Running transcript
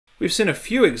We've seen a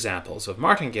few examples of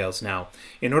martingales now.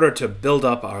 In order to build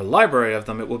up our library of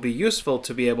them, it will be useful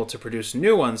to be able to produce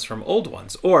new ones from old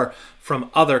ones, or from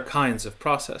other kinds of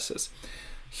processes.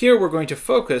 Here we're going to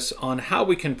focus on how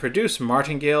we can produce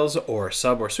martingales or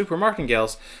sub or super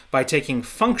martingales by taking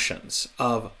functions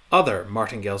of other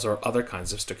martingales or other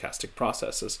kinds of stochastic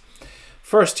processes.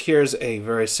 First, here's a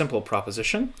very simple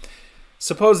proposition.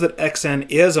 Suppose that xn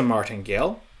is a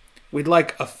martingale. We'd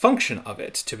like a function of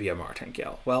it to be a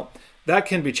martingale. Well, that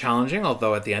can be challenging,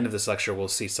 although at the end of this lecture we'll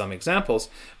see some examples,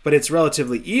 but it's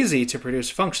relatively easy to produce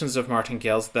functions of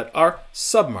martingales that are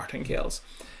submartingales.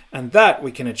 And that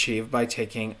we can achieve by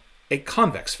taking a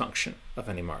convex function of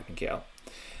any martingale.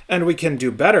 And we can do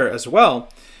better as well.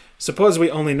 Suppose we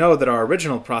only know that our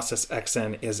original process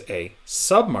xn is a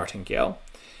submartingale,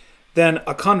 then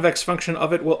a convex function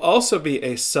of it will also be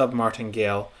a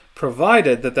submartingale,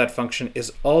 provided that that function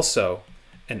is also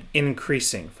an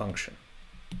increasing function.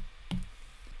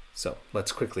 So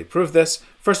let's quickly prove this.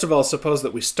 First of all, suppose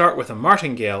that we start with a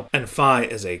martingale and phi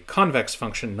is a convex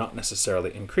function, not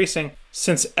necessarily increasing.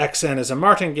 Since xn is a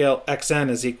martingale, xn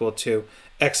is equal to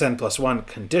xn plus 1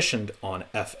 conditioned on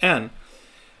fn.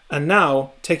 And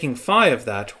now, taking phi of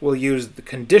that, we'll use the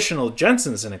conditional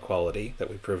Jensen's inequality that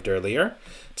we proved earlier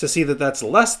to see that that's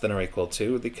less than or equal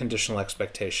to the conditional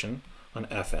expectation on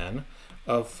fn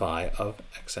of phi of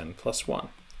xn plus 1.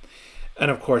 And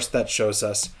of course, that shows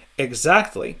us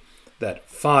exactly that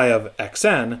phi of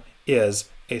xn is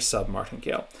a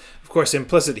submartingale. Of course,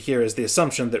 implicit here is the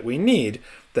assumption that we need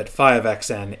that phi of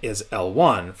xn is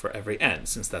L1 for every n,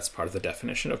 since that's part of the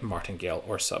definition of martingale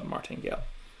or submartingale.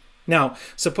 Now,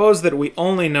 suppose that we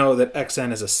only know that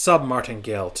xn is a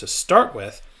submartingale to start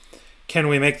with. Can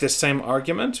we make this same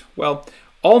argument? Well,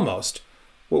 almost.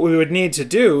 What we would need to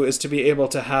do is to be able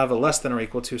to have a less than or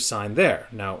equal to sign there.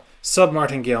 Now,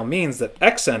 submartingale means that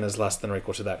xn is less than or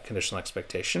equal to that conditional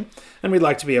expectation, and we'd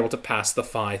like to be able to pass the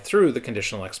phi through the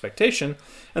conditional expectation,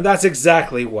 and that's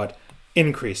exactly what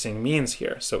increasing means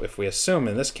here. So if we assume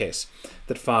in this case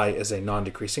that phi is a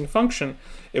non-decreasing function,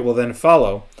 it will then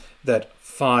follow that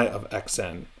phi of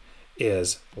xn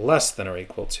is less than or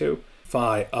equal to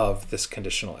phi of this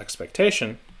conditional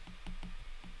expectation.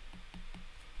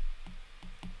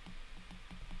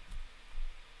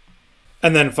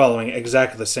 And then following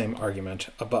exactly the same argument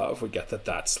above, we get that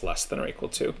that's less than or equal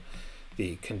to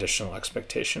the conditional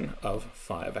expectation of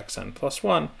phi of xn plus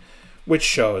 1, which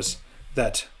shows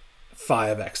that phi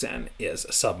of xn is a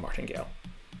submartingale.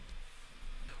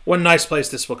 One nice place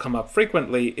this will come up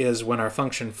frequently is when our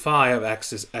function phi of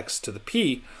x is x to the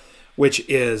p, which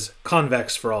is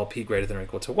convex for all p greater than or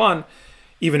equal to 1,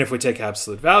 even if we take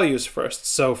absolute values first.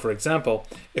 So, for example,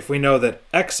 if we know that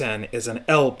xn is an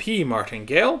LP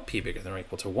martingale, p bigger than or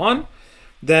equal to 1,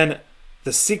 then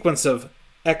the sequence of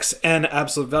xn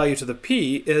absolute value to the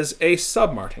p is a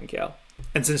submartingale.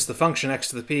 And since the function x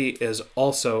to the p is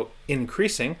also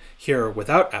increasing, here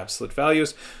without absolute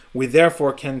values, we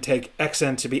therefore can take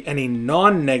xn to be any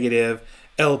non-negative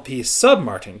LP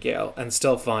submartingale and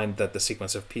still find that the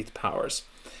sequence of pth powers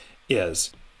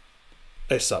is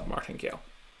a submartingale.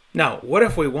 Now, what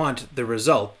if we want the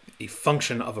result, the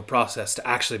function of a process, to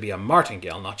actually be a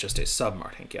martingale, not just a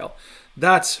submartingale?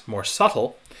 That's more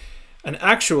subtle. And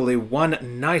actually, one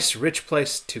nice rich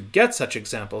place to get such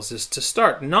examples is to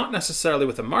start not necessarily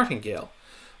with a martingale,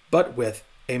 but with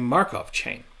a Markov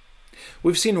chain.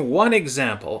 We've seen one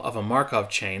example of a Markov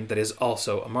chain that is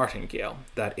also a martingale.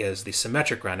 That is the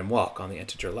symmetric random walk on the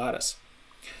integer lattice.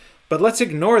 But let's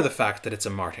ignore the fact that it's a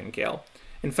martingale.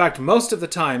 In fact, most of the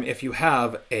time, if you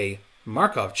have a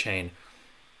Markov chain,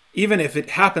 even if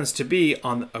it happens to be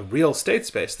on a real state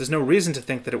space, there's no reason to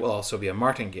think that it will also be a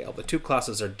martingale. The two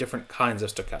classes are different kinds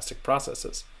of stochastic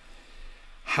processes.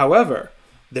 However,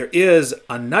 there is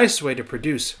a nice way to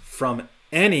produce from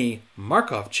any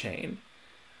Markov chain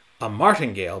a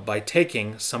martingale by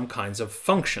taking some kinds of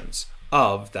functions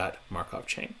of that Markov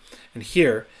chain. And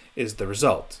here is the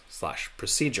result /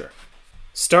 procedure.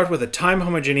 Start with a time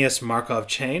homogeneous Markov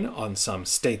chain on some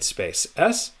state space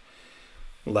S.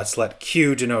 Let's let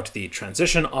Q denote the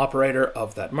transition operator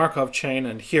of that Markov chain,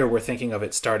 and here we're thinking of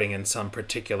it starting in some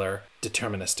particular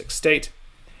deterministic state.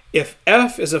 If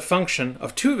f is a function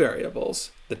of two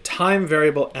variables, the time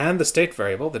variable and the state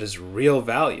variable that is real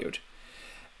valued,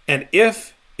 and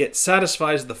if it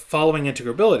satisfies the following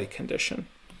integrability condition,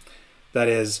 that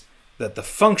is, that the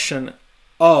function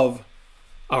of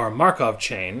our Markov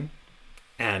chain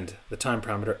and the time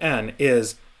parameter n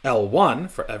is L1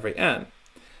 for every n,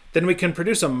 then we can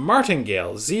produce a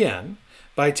martingale, Zn,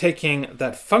 by taking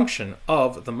that function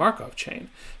of the Markov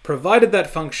chain, provided that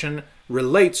function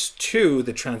relates to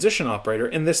the transition operator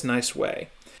in this nice way.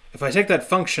 if I take that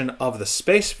function of the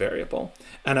space variable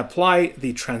and apply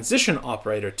the transition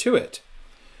operator to it,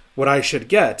 what I should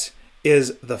get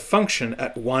is the function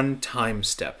at one time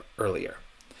step earlier.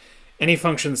 Any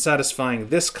function satisfying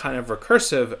this kind of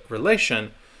recursive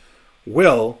relation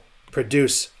will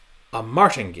produce a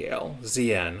martingale,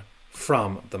 Zn,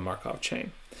 from the Markov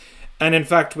chain. And in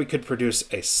fact, we could produce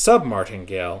a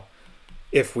sub-martingale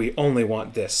if we only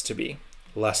want this to be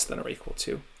less than or equal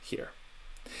to here.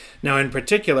 Now, in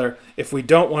particular, if we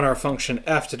don't want our function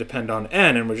f to depend on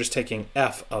n, and we're just taking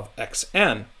f of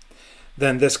xn,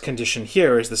 then this condition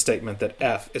here is the statement that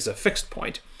f is a fixed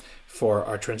point for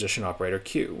our transition operator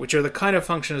q, which are the kind of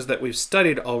functions that we've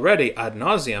studied already ad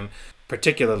nauseum,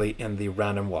 particularly in the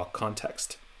random walk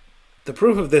context. The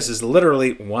proof of this is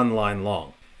literally one line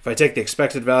long. If I take the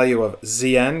expected value of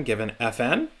Zn given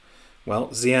Fn, well,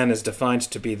 Zn is defined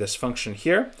to be this function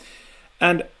here.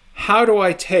 And how do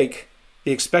I take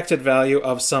the expected value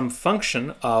of some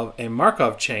function of a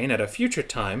Markov chain at a future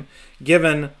time,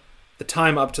 given the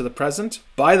time up to the present,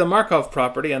 by the Markov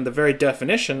property and the very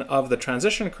definition of the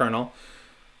transition kernel,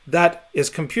 that is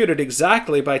computed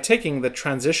exactly by taking the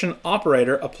transition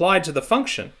operator applied to the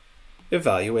function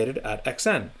evaluated at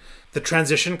xn. The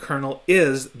transition kernel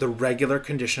is the regular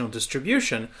conditional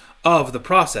distribution of the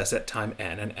process at time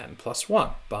n and n plus 1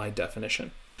 by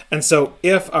definition. And so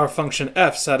if our function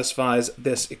f satisfies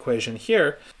this equation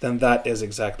here, then that is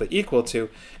exactly equal to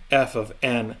f of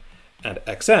n and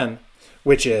xn,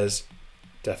 which is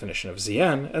definition of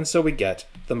Zn, and so we get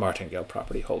the martingale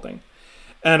property holding.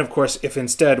 And of course, if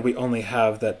instead we only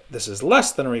have that this is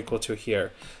less than or equal to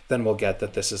here, then we'll get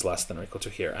that this is less than or equal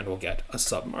to here, and we'll get a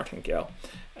sub-martingale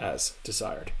as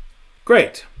desired.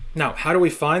 Great. Now, how do we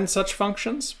find such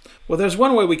functions? Well, there's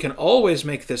one way we can always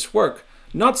make this work,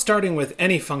 not starting with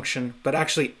any function, but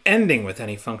actually ending with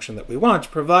any function that we want,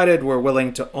 provided we're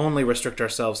willing to only restrict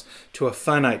ourselves to a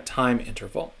finite time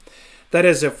interval. That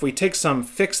is, if we take some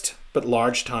fixed but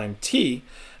large time t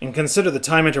and consider the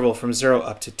time interval from 0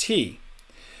 up to t,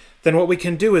 then what we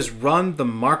can do is run the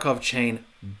Markov chain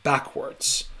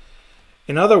backwards.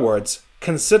 In other words,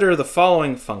 consider the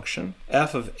following function,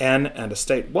 f of n and a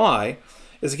state y,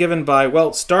 is given by,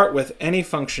 well, start with any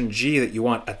function g that you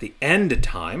want at the end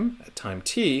time, at time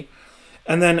t,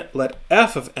 and then let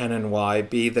f of n and y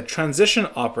be the transition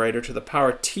operator to the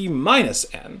power t minus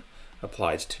n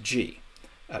applied to g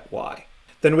at y.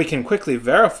 Then we can quickly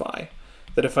verify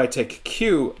that if I take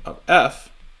q of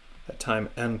f at time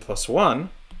n plus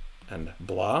 1, and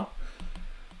blah,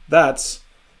 that's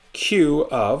q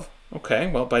of, okay,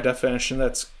 well, by definition,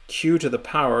 that's q to the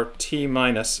power t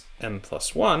minus n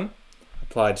plus 1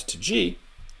 applied to g.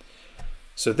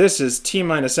 So this is t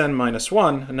minus n minus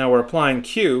 1, and now we're applying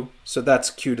q, so that's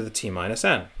q to the t minus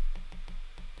n.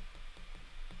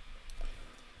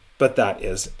 But that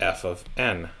is f of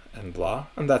n and blah,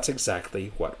 and that's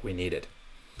exactly what we needed.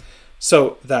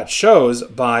 So that shows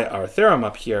by our theorem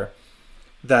up here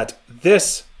that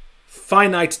this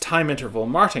finite time interval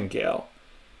martingale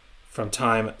from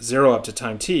time 0 up to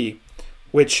time t,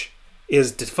 which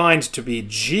is defined to be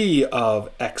g of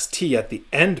xt at the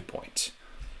end point,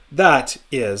 that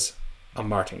is a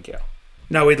martingale.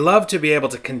 Now, we'd love to be able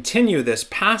to continue this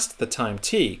past the time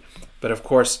t, but of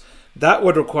course that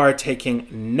would require taking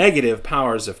negative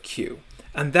powers of q,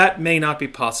 and that may not be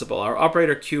possible. Our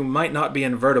operator q might not be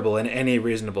invertible in any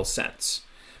reasonable sense,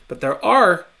 but there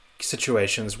are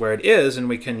situations where it is, and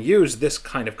we can use this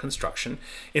kind of construction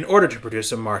in order to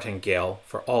produce a martingale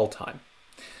for all time.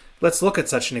 Let's look at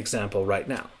such an example right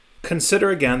now.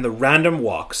 Consider again the random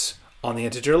walks on the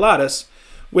integer lattice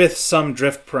with some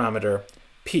drift parameter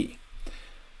p.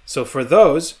 So for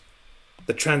those,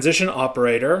 the transition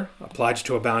operator applied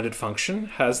to a bounded function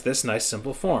has this nice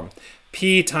simple form.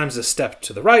 P times a step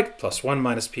to the right plus 1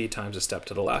 minus p times a step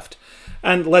to the left.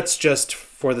 And let's just,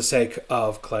 for the sake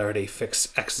of clarity, fix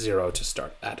x0 to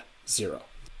start at 0.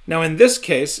 Now in this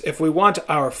case, if we want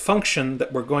our function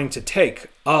that we're going to take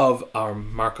of our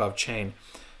Markov chain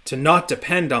to not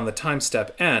depend on the time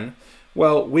step n,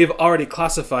 well, we've already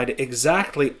classified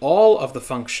exactly all of the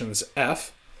functions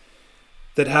f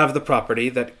that have the property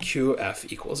that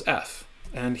qf equals f.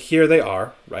 And here they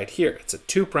are right here. It's a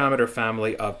 2-parameter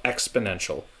family of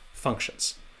exponential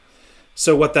functions.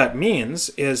 So what that means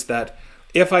is that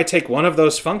if I take one of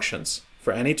those functions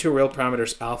for any 2 real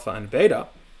parameters alpha and beta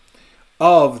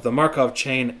of the Markov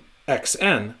chain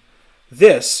xn,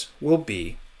 this will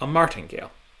be a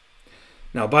martingale.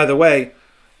 Now, by the way,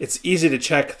 it's easy to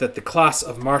check that the class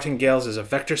of martingales is a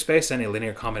vector space. Any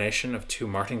linear combination of 2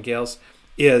 martingales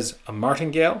is a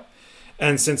martingale.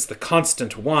 And since the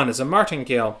constant 1 is a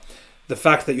martingale, the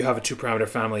fact that you have a two-parameter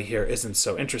family here isn't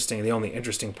so interesting. The only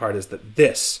interesting part is that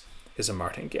this is a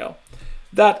martingale.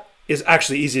 That is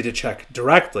actually easy to check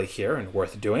directly here and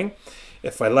worth doing.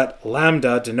 If I let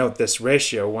lambda denote this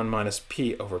ratio, 1 minus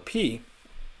p over p,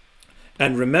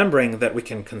 and remembering that we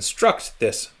can construct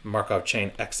this Markov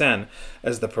chain xn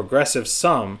as the progressive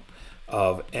sum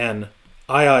of n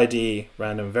IID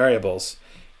random variables,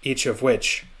 each of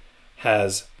which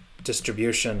has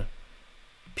distribution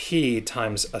p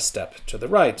times a step to the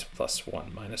right plus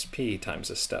 1 minus p times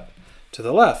a step to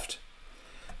the left,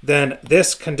 then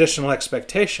this conditional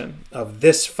expectation of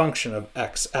this function of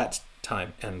x at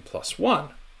time n plus 1,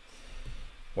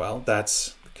 well,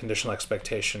 that's the conditional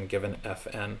expectation given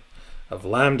fn of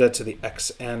lambda to the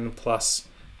xn plus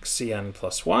xn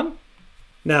plus 1.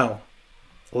 Now,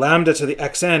 lambda to the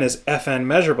xn is fn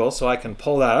measurable, so I can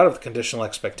pull that out of the conditional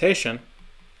expectation,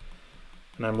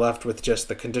 and I'm left with just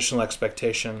the conditional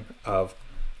expectation of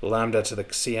lambda to the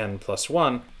xn plus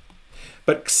 1.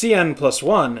 But xn plus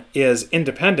 1 is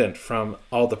independent from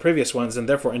all the previous ones and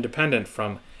therefore independent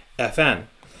from fn.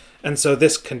 And so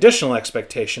this conditional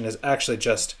expectation is actually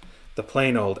just the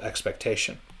plain old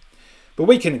expectation. But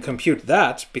we can compute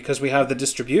that because we have the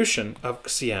distribution of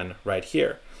xn right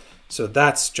here. So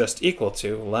that's just equal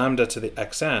to lambda to the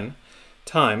xn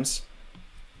times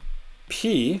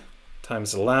p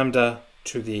times lambda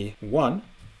to the 1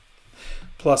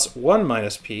 plus 1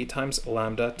 minus p times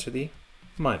lambda to the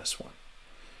minus 1.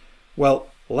 Well,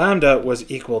 lambda was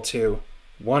equal to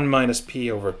 1 minus p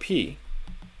over p.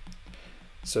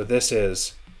 So this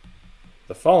is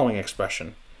the following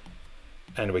expression,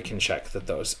 and we can check that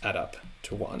those add up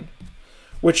to 1,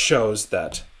 which shows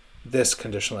that this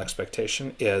conditional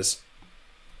expectation is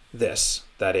this.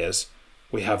 That is,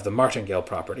 we have the martingale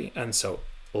property, and so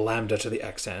lambda to the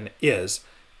xn is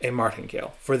a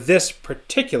martingale for this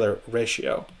particular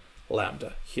ratio,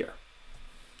 lambda here.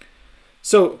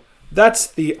 So that's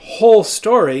the whole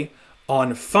story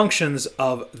on functions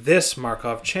of this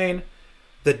Markov chain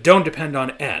that don't depend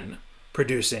on n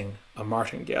producing a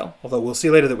martingale. Although we'll see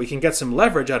later that we can get some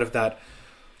leverage out of that.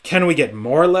 Can we get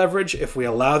more leverage if we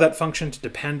allow that function to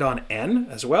depend on n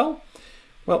as well?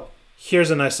 Well, here's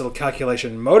a nice little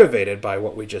calculation motivated by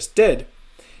what we just did.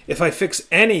 If I fix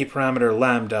any parameter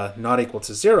lambda not equal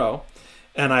to 0,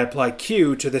 and I apply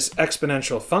q to this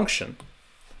exponential function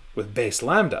with base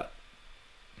lambda,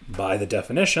 by the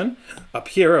definition up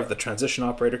here of the transition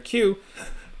operator q,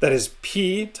 that is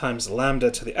p times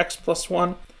lambda to the x plus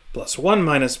 1 plus 1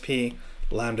 minus p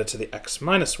lambda to the x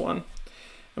minus 1.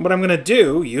 And what I'm going to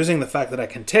do, using the fact that I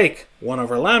can take 1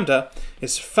 over lambda,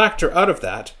 is factor out of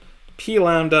that p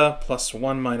lambda plus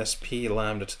 1 minus p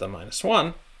lambda to the minus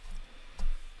 1,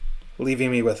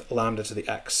 leaving me with lambda to the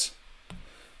x.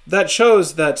 That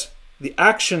shows that the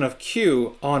action of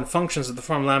q on functions of the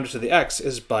form lambda to the x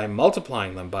is by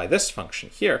multiplying them by this function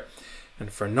here.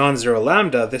 And for non-zero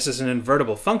lambda, this is an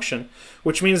invertible function,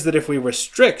 which means that if we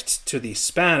restrict to the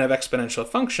span of exponential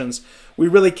functions, we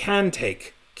really can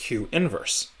take q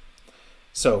inverse.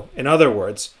 So, in other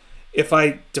words, if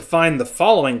I define the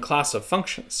following class of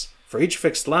functions, for each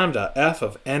fixed lambda, f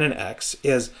of n and x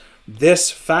is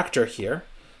this factor here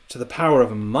to the power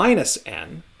of minus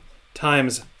n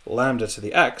times lambda to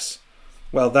the x,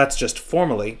 well, that's just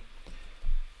formally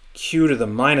q to the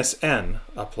minus n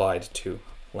applied to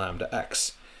lambda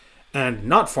x. And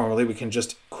not formally, we can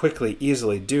just quickly,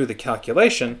 easily do the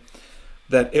calculation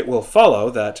that it will follow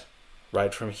that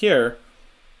right from here,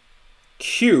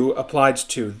 q applied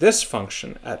to this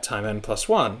function at time n plus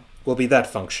 1 will be that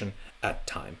function at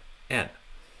time n.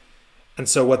 And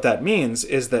so what that means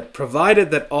is that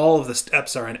provided that all of the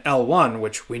steps are in L1,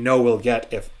 which we know we'll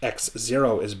get if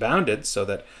x0 is bounded, so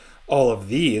that all of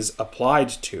these applied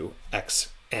to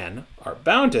xn are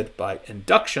bounded by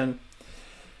induction,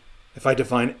 if I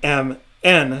define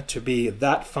mn to be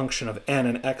that function of n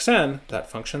and xn, that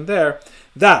function there,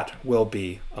 that will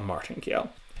be a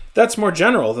martingale. That's more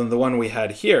general than the one we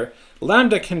had here.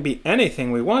 Lambda can be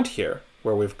anything we want here,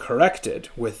 where we've corrected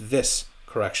with this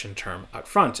correction term out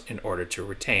front in order to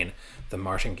retain the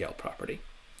martingale property.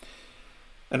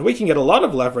 And we can get a lot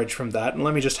of leverage from that, and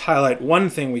let me just highlight one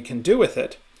thing we can do with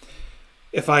it.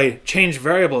 If I change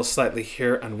variables slightly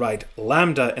here and write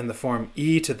lambda in the form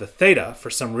e to the theta for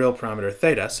some real parameter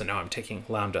theta, so now I'm taking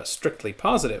lambda strictly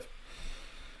positive,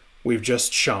 we've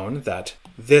just shown that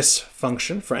this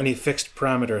function for any fixed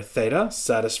parameter theta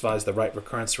satisfies the right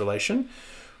recurrence relation,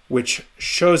 which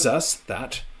shows us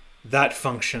that that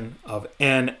function of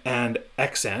n and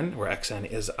xn, where xn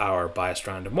is our biased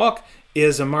random walk,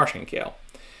 is a martingale.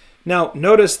 Now,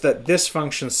 notice that this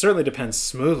function certainly depends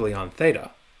smoothly on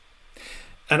theta.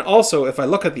 And also, if I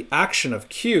look at the action of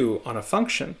q on a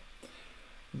function,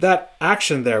 that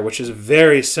action there, which is a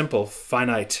very simple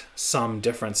finite sum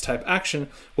difference type action,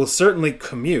 will certainly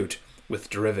commute with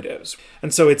derivatives.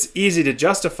 And so it's easy to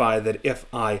justify that if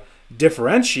I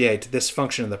differentiate this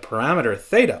function in the parameter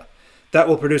theta, that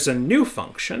will produce a new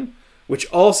function which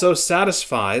also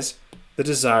satisfies the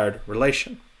desired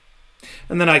relation.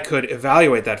 And then I could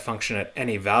evaluate that function at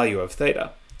any value of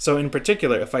theta. So in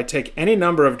particular, if I take any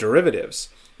number of derivatives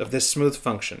of this smooth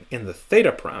function in the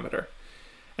theta parameter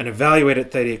and evaluate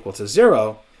at theta equal to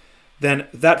 0, then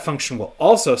that function will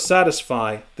also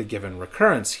satisfy the given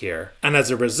recurrence here. And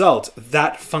as a result,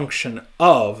 that function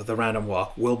of the random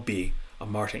walk will be a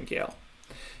martingale.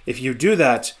 If you do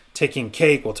that taking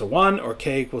k equal to 1 or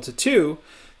k equal to 2,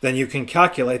 then you can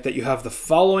calculate that you have the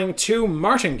following two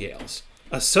martingales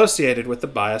associated with the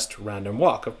biased random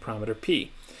walk of parameter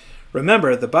p.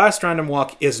 Remember, the biased random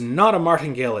walk is not a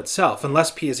martingale itself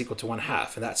unless p is equal to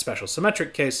 1/2. In that special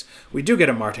symmetric case, we do get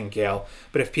a martingale,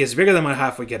 but if p is bigger than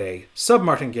 1/2, we get a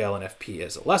submartingale, and if p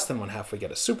is less than 1/2, we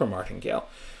get a supermartingale.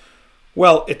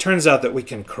 Well, it turns out that we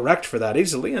can correct for that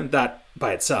easily, and that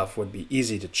by itself would be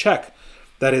easy to check.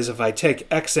 That is, if I take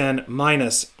xn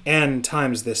minus n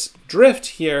times this drift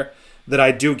here, that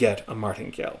I do get a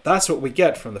martingale. That's what we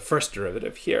get from the first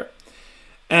derivative here.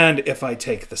 And if I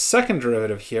take the second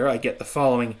derivative here, I get the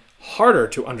following harder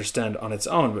to understand on its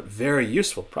own, but very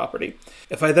useful property.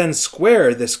 If I then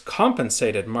square this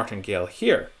compensated martingale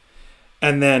here,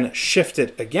 and then shift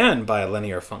it again by a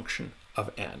linear function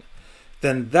of n,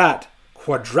 then that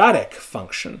quadratic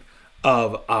function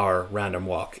of our random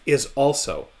walk is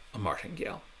also a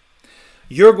martingale.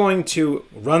 You're going to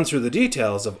run through the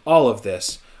details of all of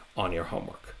this on your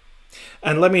homework.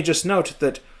 And let me just note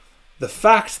that the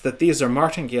fact that these are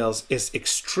martingales is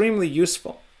extremely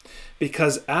useful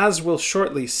because, as we'll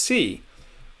shortly see,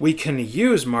 we can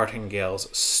use martingales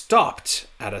stopped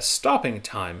at a stopping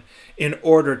time in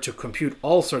order to compute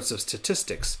all sorts of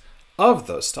statistics of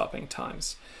those stopping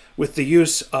times with the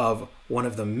use of one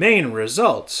of the main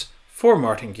results for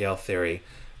martingale theory,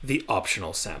 the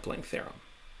optional sampling theorem.